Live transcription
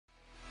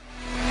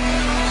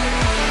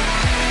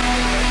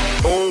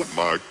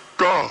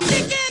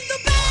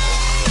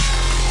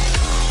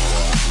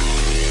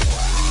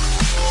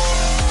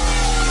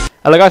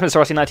Hello guys, Mr.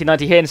 Rossi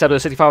 1990 here in this episode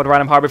 65 with the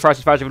Random Hybrid First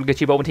Strategy with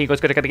Gucci Bolton Team. Go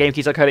check out the game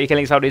keys, code, you can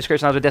links out in the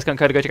description with discount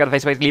code, go check out the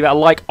Facebook, leave it a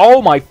like.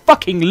 Oh my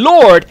fucking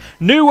lord!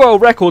 New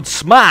world record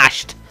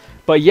smashed!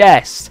 But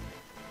yes,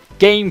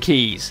 game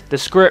keys,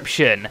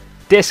 description,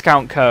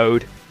 discount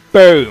code,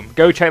 boom.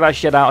 Go check that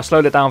shit out. I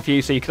slowed it down for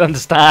you so you can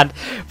understand.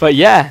 But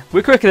yeah,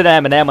 we're quicker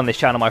than Eminem on this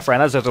channel, my friend.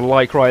 That's just a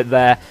like right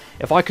there.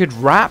 If I could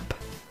rap,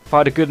 if I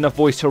had a good enough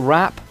voice to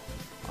rap,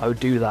 I would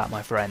do that,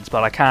 my friends.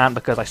 But I can't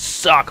because I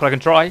suck. But I can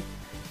try.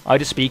 I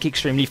just speak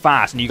extremely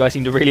fast, and you guys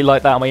seem to really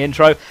like that on my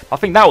intro. I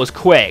think that was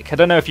quick. I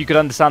don't know if you could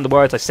understand the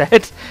words I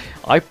said.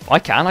 I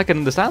can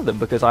understand them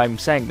because I'm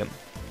saying them.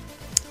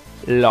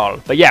 Lol.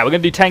 But yeah, we're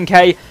going to do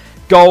 10k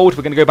gold.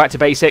 We're going to go back to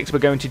basics. We're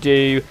going to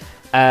do...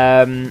 what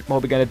are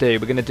we going to do?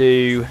 We're going to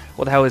do...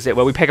 What the hell is it?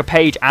 Well, we pick a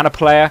page and a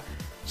player.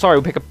 Sorry,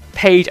 we pick a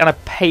page and a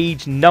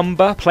page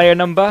number, player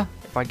number.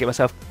 If I get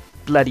myself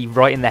bloody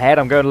right in the head.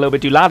 I'm going a little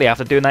bit doolally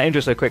after doing that intro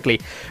so quickly.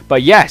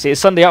 But yes,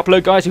 it's Sunday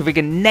upload, guys. If we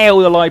can nail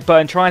the like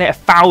button, try and hit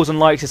 1,000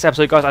 likes this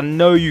episode, guys. I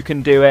know you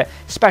can do it,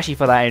 especially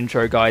for that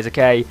intro, guys,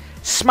 okay?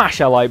 Smash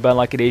that like button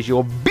like it is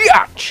your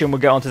bitch, and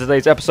we'll get on to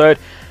today's episode.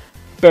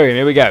 Boom,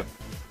 here we go.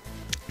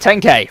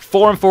 10k,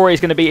 4 and 4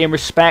 is going to be in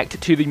respect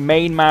to the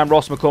main man,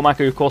 Ross McCormack,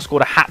 who of course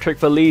scored a hat-trick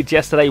for Leeds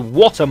yesterday.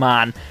 What a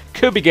man.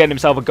 Could be getting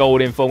himself a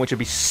gold inform, which would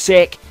be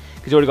sick,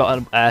 because he's already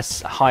got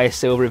a highest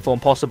silver inform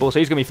possible. So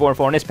he's going to be 4 and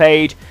 4 on this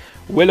page.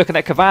 We're looking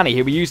at Cavani,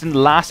 who we used in the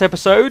last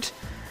episode.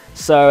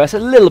 So that's a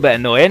little bit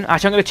annoying.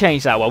 Actually, I'm going to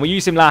change that one. We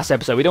used him last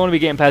episode. We don't want to be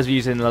getting players we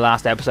used in the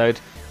last episode.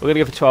 We're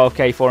going to go for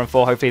 12k, 4 and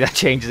 4. Hopefully that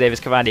changes if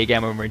it's Cavani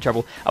again when we're in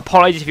trouble.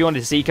 Apologies if you wanted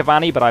to see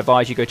Cavani, but I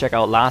advise you go check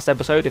out last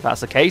episode if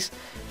that's the case. A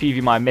few of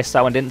you might have missed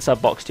that one. Didn't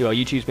sub box 2. Our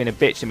YouTube's been a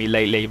bitch to me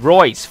lately.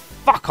 Royce.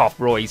 Fuck off,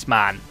 Royce,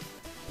 man.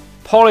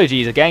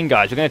 Apologies again,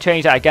 guys. We're going to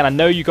change that again. I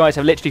know you guys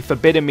have literally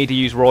forbidden me to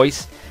use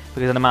Royce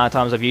because of the amount of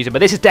times I've used it, but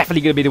this is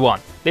definitely going to be the one.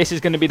 This is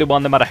going to be the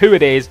one, no matter who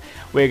it is.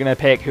 We're going to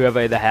pick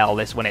whoever the hell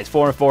this one is.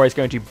 4 and 4 is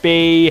going to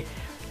be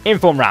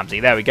Inform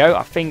Ramsey. There we go.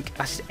 I think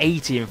that's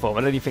 80 Inform.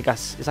 I don't even think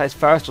that's... Is that his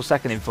first or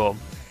second Inform?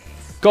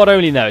 God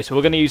only knows. So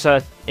we're going to use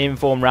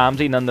Inform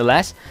Ramsey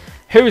nonetheless.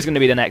 Who is going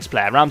to be the next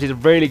player? Ramsey's a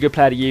really good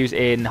player to use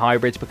in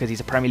hybrids because he's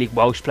a Premier League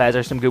Welsh player.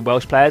 There's some good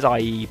Welsh players,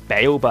 i.e.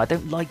 Bale, but I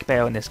don't like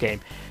Bale in this game.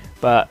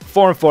 But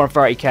 4 and 4 and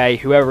 30k,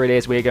 whoever it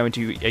is, we're going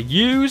to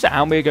use,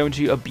 and we're going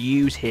to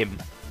abuse him.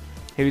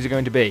 Who's it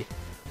going to be?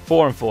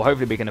 4 and 4.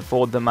 Hopefully we can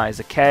afford them. That is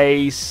the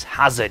case.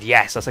 Hazard.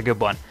 Yes, that's a good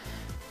one.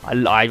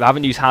 I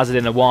haven't used Hazard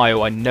in a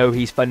while. I know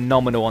he's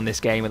phenomenal on this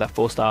game with that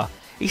 4-star.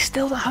 He's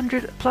still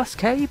 100 plus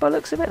k by the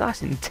looks of it.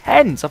 That's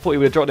intense. I thought he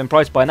would have dropped in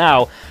price by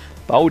now.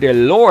 But oh dear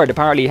lord,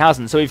 apparently he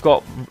hasn't. So we've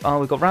got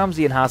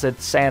Ramsey and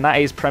Hazard, saying that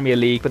is Premier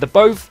League. But they're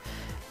both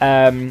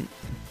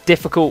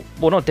difficult.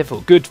 Well, not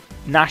difficult. Good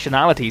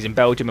nationalities in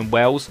Belgium and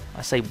Wales.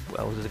 I say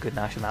Wales is a good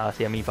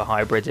nationality, I mean for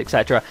hybrids,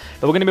 etc.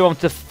 But we're going to move on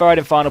to the third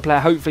and final player.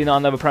 Hopefully not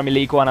another Premier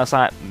League one, as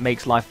that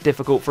makes life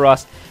difficult for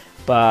us.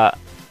 But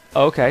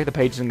okay, the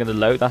page isn't going to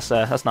load. That's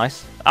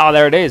nice. Oh,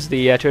 there it is,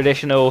 the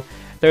traditional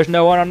 "there's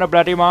no one on the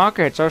bloody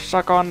market, so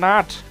suck on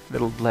that"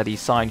 little bloody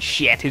sign.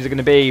 Shit, who's it going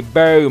to be?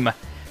 Boom.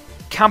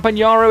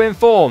 Campagnaro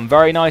Inform.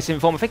 Very nice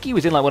Inform. I think he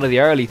was in like one of the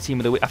early team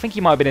of the week. I think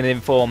he might have been in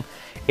Inform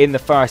in the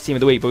first team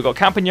of the week. But we've got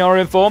Campagnaro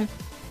Inform,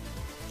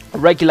 a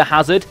regular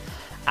Hazard,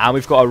 and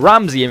we've got a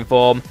Ramsey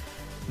Inform.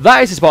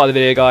 That is this part of the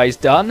video, guys,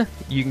 done.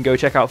 You can go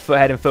check out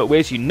Foothead and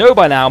Footwiz. You know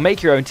by now,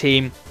 make your own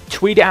team.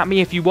 Tweet it at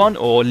me if you want,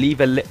 or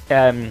leave a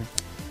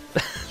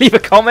leave a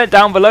comment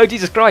down below.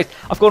 Jesus Christ,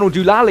 I've gone all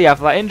doolally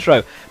after that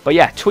intro. But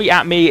yeah, tweet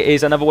at me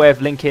is another way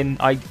of linking.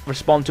 I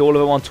respond to all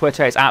of them on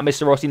Twitter. It's at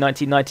Mr. Rossi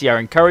 1990. I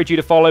encourage you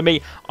to follow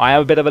me. I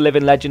am a bit of a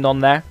living legend on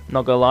there,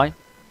 not gonna lie.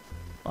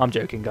 I'm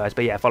joking, guys,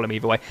 but yeah, follow me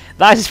either way.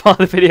 That is part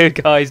of the video,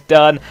 guys,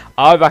 done.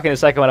 I'll be back in a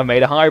second when I've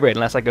made a hybrid,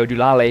 unless I go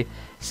doolally.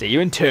 See you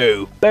in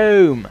 2.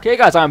 Boom. Okay,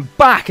 guys, I'm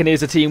back, and here's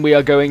the team we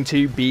are going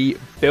to be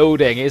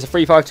building. It is a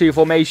 3-5-2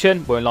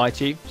 formation. Won't lie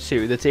to you.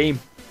 Suit the team.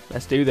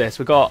 Let's do this.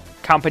 We've got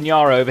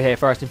Campagnaro over here,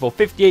 first and for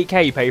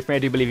 58k he paid for me. I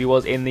do believe he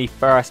was in the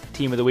first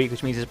team of the week,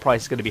 which means his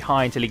price is going to be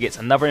high until he gets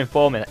another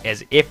inform,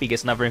 as if he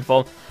gets another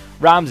inform.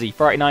 Ramsey,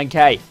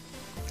 39k.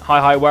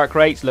 High work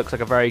rates. Looks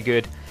like a very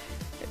good...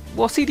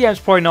 Well, CDM's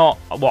probably not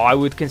what I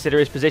would consider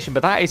his position,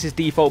 but that is his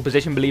default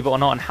position, believe it or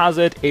not. And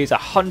Hazard is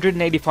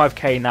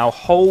 185k now.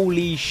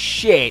 Holy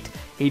shit.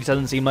 He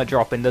doesn't seem like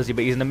dropping, does he?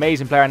 But he's an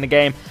amazing player in the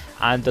game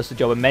and does the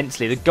job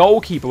immensely. The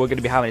goalkeeper we're going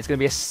to be having, it's going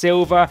to be a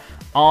silver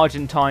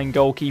Argentine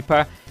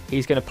goalkeeper.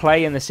 He's going to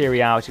play in the Serie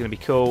A, which is going to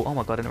be cool. Oh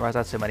my god, I didn't realize I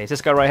had so many. It's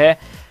this guy right here.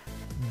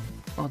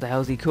 What the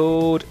hell is he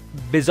called?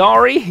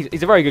 Bizzari?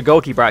 He's a very good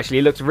goalkeeper, actually.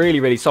 He looks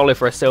really, really solid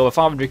for a silver.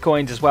 500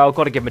 coins as well.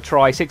 Got to give him a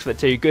try.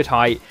 6'2", good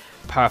height.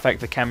 Perfect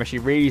for chemistry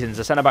reasons.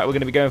 The centre-back we're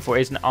going to be going for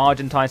is an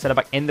Argentine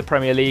centre-back in the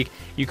Premier League.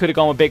 You could have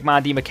gone with big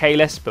man Di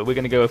Michaelis, but we're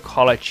going to go with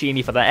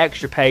Colaccini for that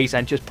extra pace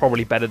and just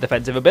probably better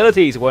defensive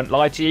abilities. I won't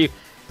lie to you.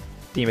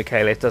 Di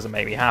Michaelis doesn't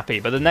make me happy.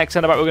 But the next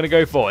centre-back we're going to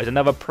go for is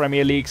another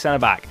Premier League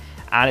centre-back.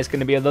 And it's going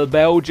to be of the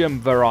Belgium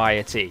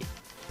variety.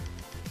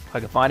 if I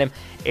can find him,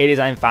 it is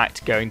in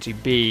fact going to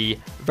be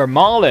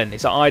Vermaelen.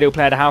 It's an ideal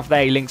player to have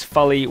there. He links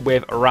fully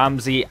with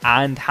Ramsey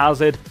and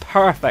Hazard.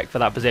 Perfect for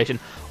that position.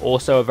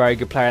 Also a very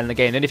good player in the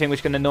game. The only thing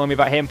which can annoy me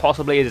about him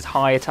possibly is his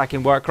high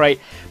attacking work rate.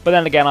 But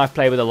then again, I've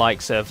played with the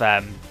likes of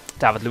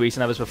David Luiz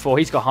and others before.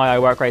 He's got high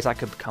work rates. That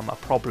could become a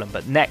problem.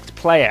 But next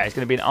player is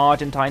going to be an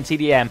Argentine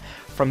CDM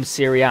from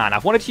Serie A.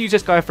 I've wanted to use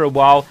this guy for a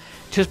while,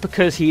 just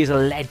because he is a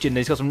legend.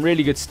 He's got some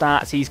really good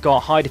stats. He's got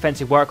high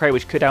defensive work rate,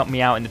 which could help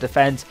me out in the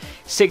defense.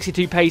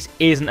 62 pace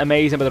isn't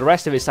amazing, but the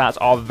rest of his stats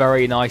are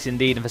very nice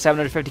indeed. And for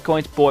 750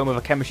 coins, bought him with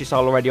a chemistry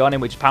style already on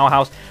him, which is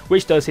Powerhouse,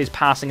 which does his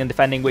passing and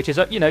defending, which is,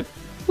 you know,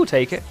 we'll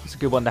take it. It's a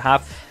good one to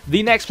have.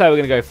 The next player we're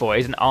going to go for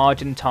is an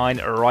Argentine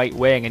right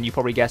wing, and you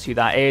probably guess who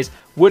that is.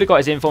 Would have got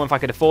his inform if I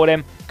could afford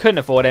him. Couldn't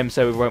afford him,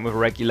 so we went with a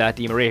regular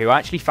Di Maria, who I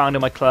actually found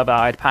in my club.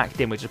 I had packed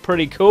him, which is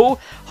pretty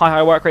cool.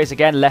 High work rates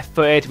again,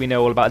 left-footed. We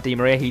know all about Di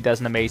Maria. He does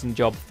an amazing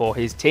job for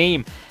his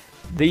team.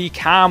 The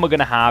cam we're going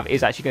to have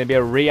is actually going to be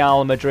a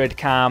Real Madrid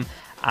cam,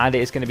 and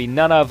it is going to be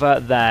none other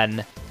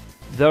than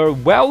the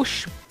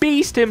Welsh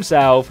beast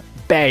himself,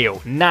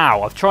 Bale.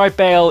 Now, I've tried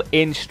Bale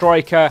in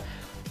striker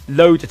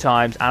loads of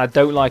times, and I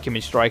don't like him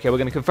in striker. We're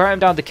going to convert him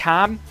down to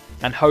cam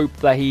and hope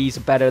that he's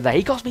better there.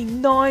 He cost me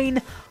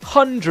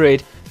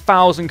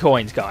 900,000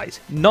 coins, guys.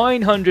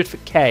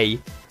 900k.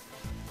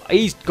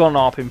 He's gone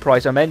up in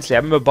price immensely. I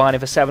remember buying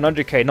him for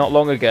 700k not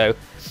long ago,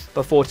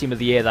 before Team of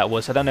the Year that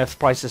was. I don't know if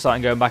prices are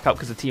starting going back up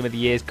because the Team of the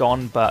Year's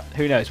gone, but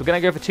who knows. We're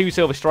going to go for 2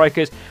 silver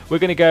strikers. We're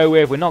not going to go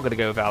with El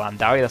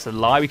Amdawi. That's a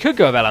lie. We could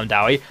go with El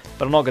Amdawi,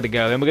 but I'm not going to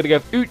go. And we're going to go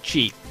with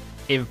Uchi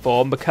in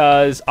form,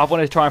 because I've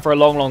wanted to try him for a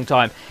long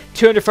time.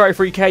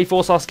 233k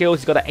 4-star skills.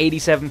 He's got an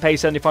 87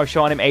 pace, 75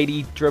 shot on him,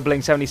 80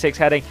 dribbling, 76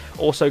 heading.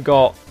 Also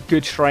got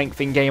good strength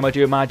in game, I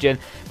do imagine.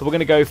 But we're going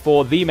to go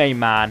for the main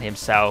man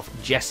himself,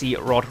 Jesse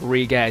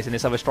Rodriguez, in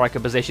this other striker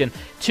position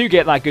to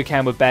get that good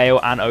chem with Bale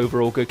and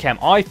overall good chem.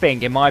 I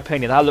think, in my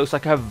opinion, that looks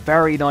like a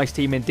very nice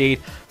team indeed.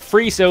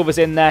 3 silvers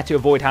in there to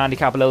avoid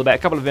handicap a little bit. A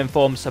couple of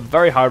informs, some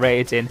very high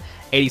rated in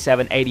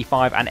 87,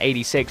 85 and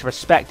 86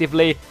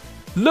 respectively.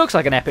 Looks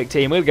like an epic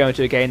team. We'll go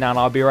into a game now, and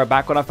I'll be right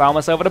back when I found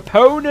myself an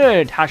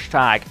opponent.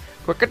 Hashtag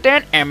quicker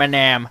than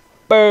Eminem.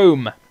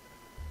 Boom.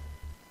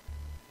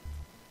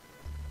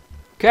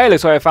 Okay,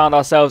 looks like I found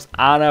ourselves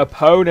an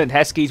opponent.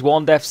 Heskey's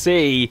Wand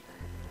FC.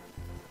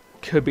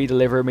 Could be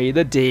delivering me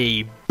the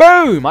D.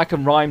 Boom! I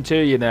can rhyme too,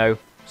 you know.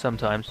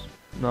 Sometimes.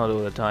 Not all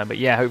the time. But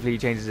yeah, hopefully he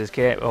changes his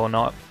kit or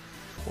not.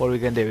 What are we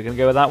going to do? We're going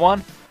to go with that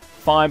one.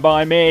 Fine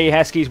by me.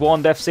 Heskey's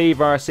Wand FC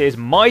versus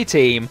my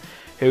team,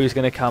 who's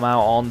going to come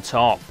out on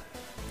top.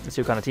 Let's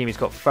see what kind of team he's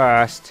got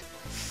first.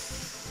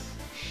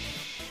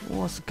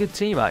 Well, it's a good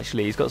team,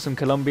 actually. He's got some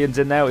Colombians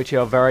in there, which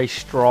are very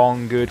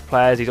strong, good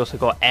players. He's also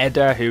got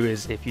Eder, who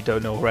is, if you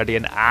don't know already,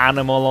 an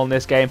animal on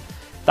this game.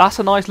 That's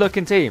a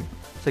nice-looking team.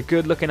 It's a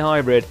good-looking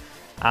hybrid,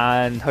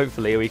 and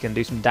hopefully we can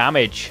do some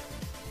damage.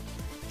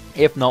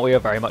 If not, we are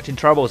very much in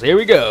trouble. So here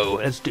we go.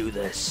 Let's do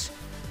this.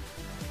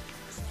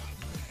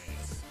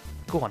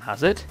 Go on,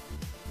 Hazard.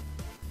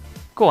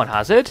 Go on,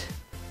 Hazard.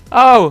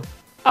 Oh!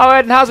 Oh,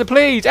 Eden Hazard,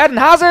 please! Eden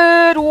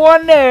Hazard!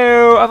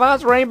 1-0!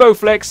 Advanced Rainbow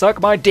Flick,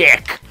 suck my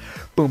dick!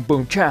 Boom,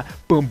 boom, cha!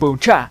 Boom, boom,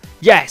 cha!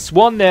 Yes,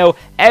 1-0.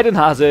 Eden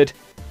Hazard,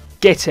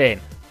 get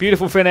in.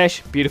 Beautiful finish,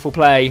 beautiful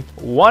play.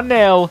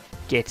 1-0.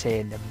 Get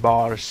in,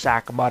 ball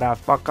sack,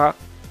 motherfucker.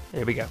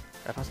 There we go.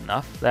 That's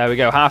enough. There we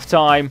go. Half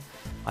time,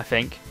 I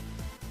think.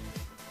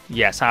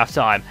 Yes, half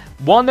time.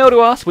 1-0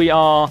 to us. We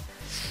are... I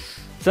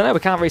don't know,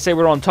 we can't really say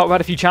we're on top. We've had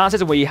a few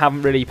chances and we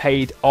haven't really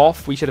paid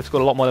off. We should have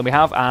scored a lot more than we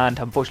have, and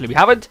unfortunately we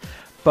haven't.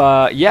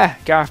 But yeah,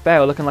 Gareth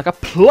Bale looking like a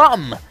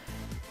plum.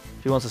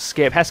 If he wants to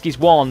skip, Heskey's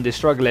Wand is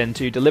struggling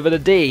to deliver the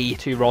D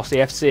to Rossi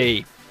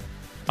FC.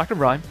 I can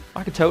rhyme.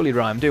 I can totally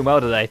rhyme. I'm doing well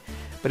today.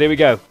 But here we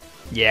go.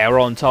 Yeah, we're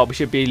on top. We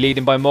should be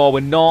leading by more. We're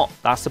not.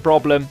 That's the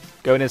problem.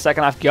 Going in the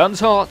second half, guns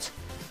hot.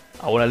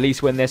 I want to at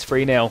least win this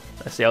 3-0.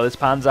 Let's see how this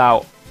pans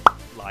out.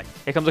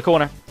 Here comes a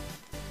corner.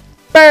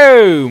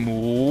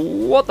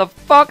 Boom! What the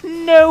fuck?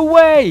 No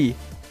way!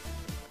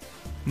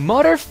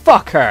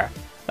 Motherfucker!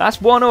 That's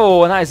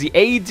 1-0, and that is the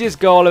ageist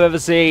goal I've ever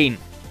seen.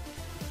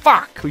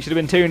 Fuck! We should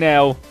have been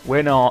 2-0.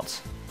 We're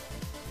not.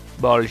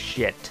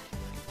 Bullshit.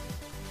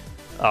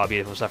 Oh,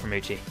 beautiful stuff from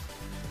Uchi.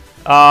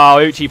 Oh,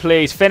 Uchi,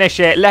 please, finish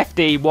it.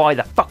 Lefty. Why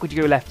the fuck would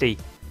you go lefty?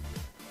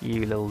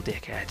 You little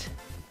dickhead.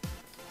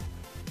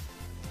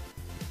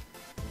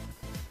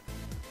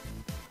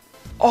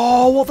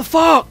 Oh, what the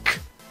fuck?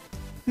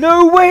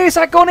 No way has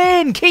that gone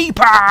in!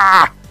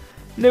 Keeper!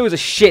 No, it was a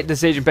shit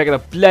decision picking a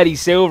bloody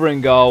silver in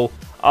goal.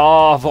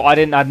 Oh, I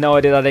had no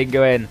idea that didn't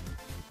go in.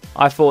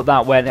 I thought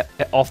that went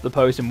off the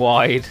post and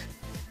wide.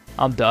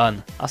 I'm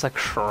done. That's a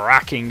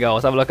cracking goal.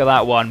 Let's have a look at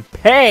that one.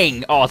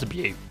 Ping! Oh, it's a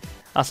beaut.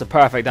 That's a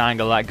perfect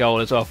angle, that goal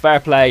as well.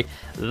 Fair play.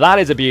 That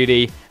is a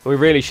beauty. We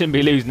really shouldn't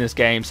be losing this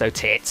game, so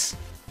tits.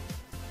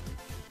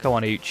 Come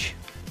on, Ooch.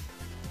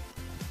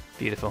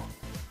 Beautiful.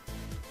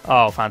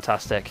 Oh,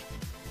 fantastic.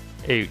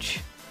 Ooch.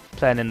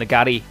 Playing in the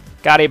Gaddy.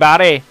 Gaddy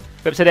Baddy.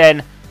 Whips it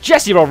in.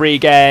 Jesse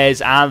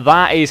Rodriguez. And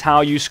that is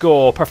how you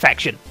score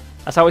perfection.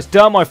 That's how it's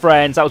done, my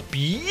friends. That was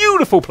beautiful.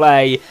 Beautiful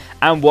play.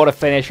 And what a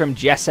finish from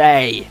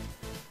Jesse.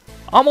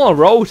 I'm on a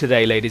roll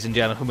today, ladies and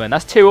gentlemen.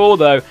 That's 2-all,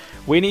 though.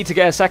 We need to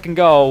get a second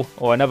goal,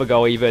 or another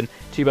goal even,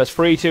 to put us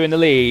 3-2 in the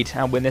lead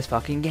and win this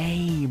fucking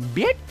game,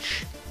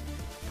 bitch.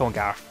 Come on,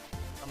 Gareth.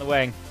 Down the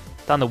wing.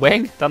 Down the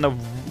wing? Down the...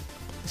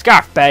 It's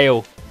Gareth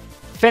Bale.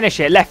 Finish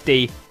it,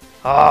 lefty.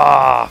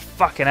 Ah,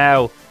 fucking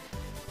hell.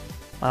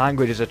 My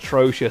language is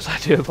atrocious. I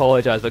do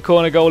apologise. But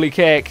corner goalie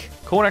kick.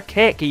 Corner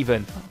kick,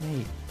 even. Fuck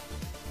me.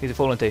 Who's it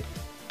falling to?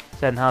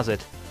 Eden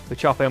Hazard. We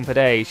chop him for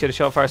days. Should have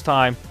shot first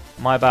time.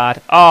 My bad.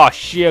 Oh,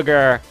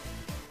 sugar.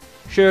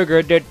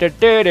 Sugar.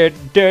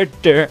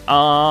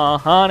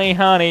 Honey,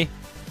 honey.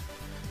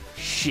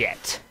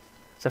 Shit.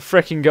 It's a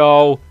freaking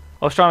goal.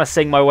 I was trying to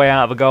sing my way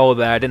out of a goal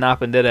there. It didn't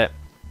happen, did it?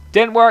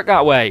 Didn't work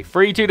that way.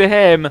 3-2 to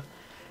him.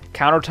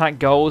 Counter-attack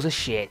goals are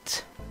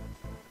shit.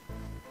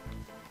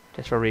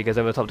 Just Rodriguez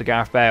over the top to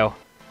Gareth Bale.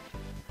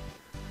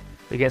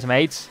 We get some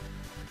aids.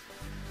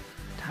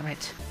 Damn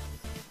it.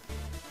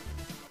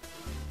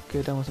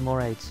 Good done with some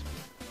more aids.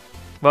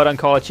 Well done,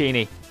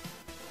 Colaccini.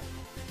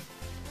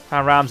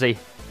 And Ramsey.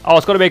 Oh,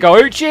 it's got to be a goal.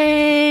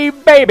 Uchi,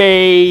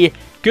 baby.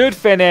 Good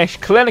finish.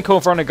 Clinical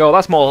in front of goal.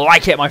 That's more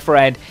like it, my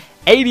friend.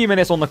 80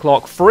 minutes on the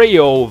clock.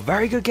 3-all.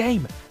 Very good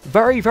game.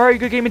 Very, very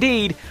good game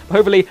indeed.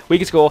 Hopefully, we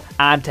can score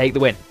and take the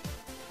win.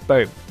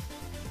 Boom.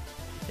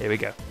 Here we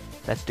go.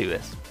 Let's do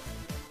this.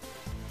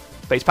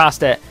 But he's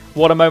past it.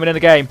 What a moment in the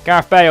game.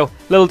 Gareth Bale.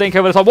 Little dink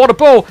over the top. What a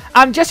ball.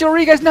 And Jesse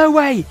Rodriguez. No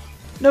way.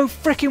 No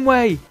freaking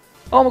way.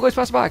 Oh my god, he's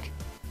passed back.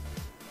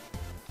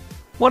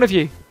 One of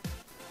you.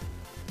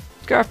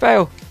 It's Gareth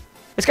Bale.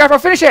 It's Gareth Bale.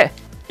 Finish it.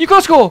 You got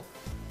to score.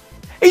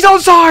 He's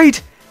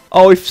onside.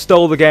 Oh, we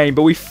stole the game,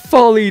 but we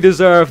fully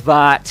deserve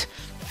that.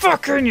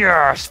 Fucking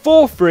yes.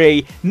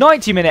 4-3.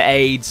 90-minute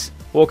aids.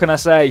 What can I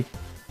say?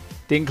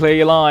 Didn't clear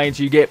your lines.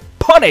 You get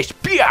punished,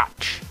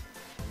 biatch.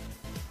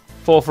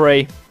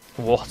 4-3.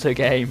 What a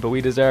game, but we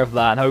deserve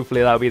that, and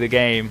hopefully that'll be the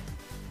game,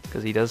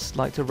 because he does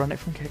like to run it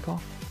from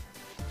kickoff.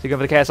 So you go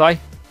for the KSI?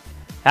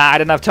 I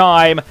didn't have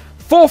time.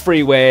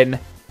 4-3 win.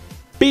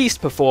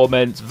 Beast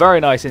performance. Very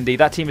nice indeed.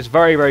 That team is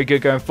very, very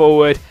good going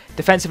forward.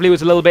 Defensively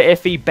was a little bit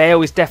iffy.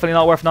 Bale is definitely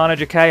not worth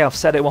 900k. I've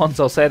said it once,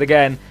 I'll say it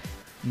again.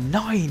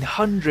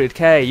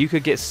 900k. You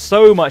could get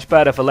so much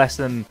better for less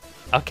than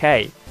a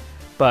K.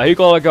 But who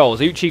got all the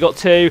goals? Uchi got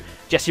 2,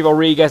 Jesse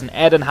Rodriguez and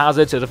Eden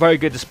Hazard. So it's a very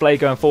good display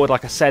going forward,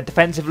 like I said.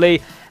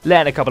 Defensively,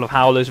 letting a couple of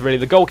howlers, really.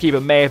 The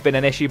goalkeeper may have been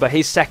an issue, but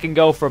his second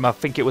goal from, I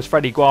think it was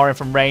Freddie Guarin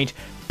from range.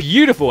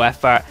 Beautiful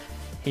effort.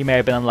 He may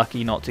have been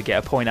unlucky not to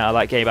get a point out of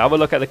that game. But have a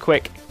look at the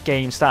quick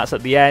game stats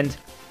at the end.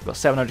 We've got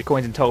 700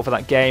 coins in total for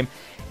that game.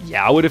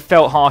 Yeah, I would have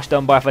felt harsh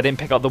done by if I didn't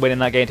pick up the win in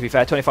that game, to be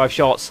fair. 25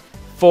 shots,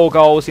 4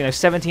 goals,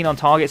 17 on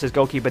target. So his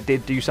goalkeeper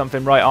did do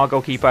something right. Our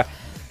goalkeeper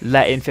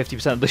let in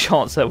 50% of the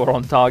shots that were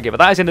on target. But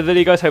that is the end of the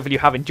video, guys. Hopefully you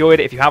have enjoyed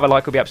it. If you have, a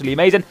like would be absolutely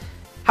amazing.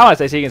 Have a nice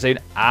day. See you again soon.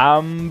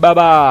 And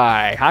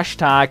bye-bye.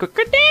 Hashtag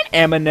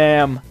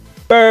Eminem.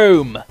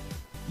 Boom.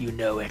 You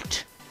know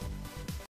it.